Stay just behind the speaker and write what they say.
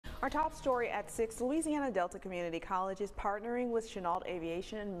Our top story at 6, Louisiana Delta Community College is partnering with Chennault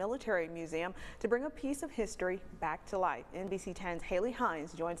Aviation and Military Museum to bring a piece of history back to life. NBC 10's Haley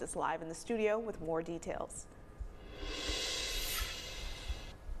Hines joins us live in the studio with more details.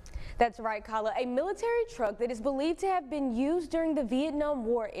 That's right, Kala. A military truck that is believed to have been used during the Vietnam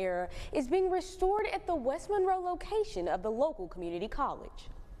War era is being restored at the West Monroe location of the local community college.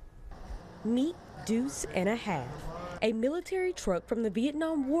 Meet Deuce and a Half, a military truck from the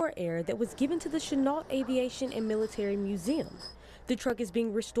Vietnam War era that was given to the Chennault Aviation and Military Museum. The truck is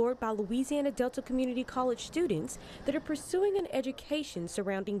being restored by Louisiana Delta Community College students that are pursuing an education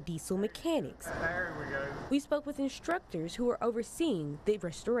surrounding diesel mechanics. There we go. We spoke with instructors who are overseeing the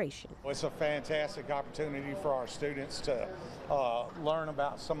restoration. It's a fantastic opportunity for our students to learn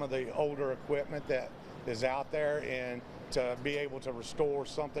about some of the older equipment that is out there and to be able to restore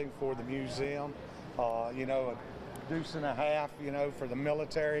something for the museum. You know, a deuce and a half, you know, for the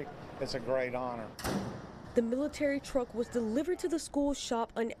military, it's a great honor. The military truck was delivered to the school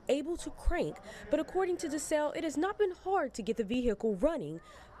shop unable to crank, but according to DeSalle, it has not been hard to get the vehicle running,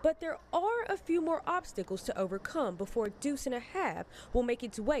 but there are a few more obstacles to overcome before Deuce and a Half will make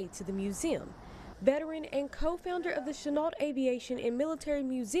its way to the museum. Veteran and co-founder of the Chennault Aviation and Military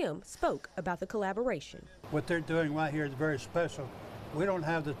Museum spoke about the collaboration. What they're doing right here is very special. We don't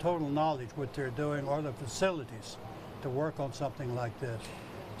have the total knowledge what they're doing or the facilities to work on something like this.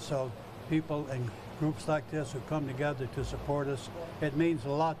 So people and groups like this who come together to support us, it means a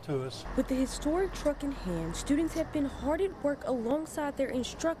lot to us. With the historic truck in hand, students have been hard at work alongside their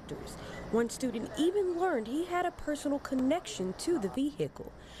instructors. One student even learned he had a personal connection to the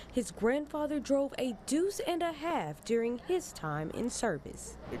vehicle. His grandfather drove a Deuce and a Half during his time in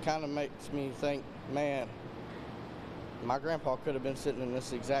service. It kind of makes me think, man, my grandpa could have been sitting in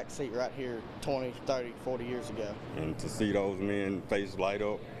this exact seat right here 20, 30, 40 years ago. And to see those men's faces light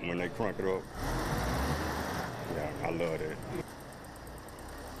up when they crunk it up, yeah, I love it.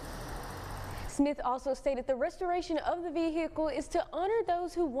 Smith also stated the restoration of the vehicle is to honor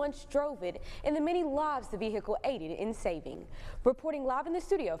those who once drove it and the many lives the vehicle aided in saving. Reporting live in the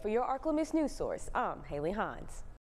studio for your ArkLaMiss News Source, I'm Haley Hines.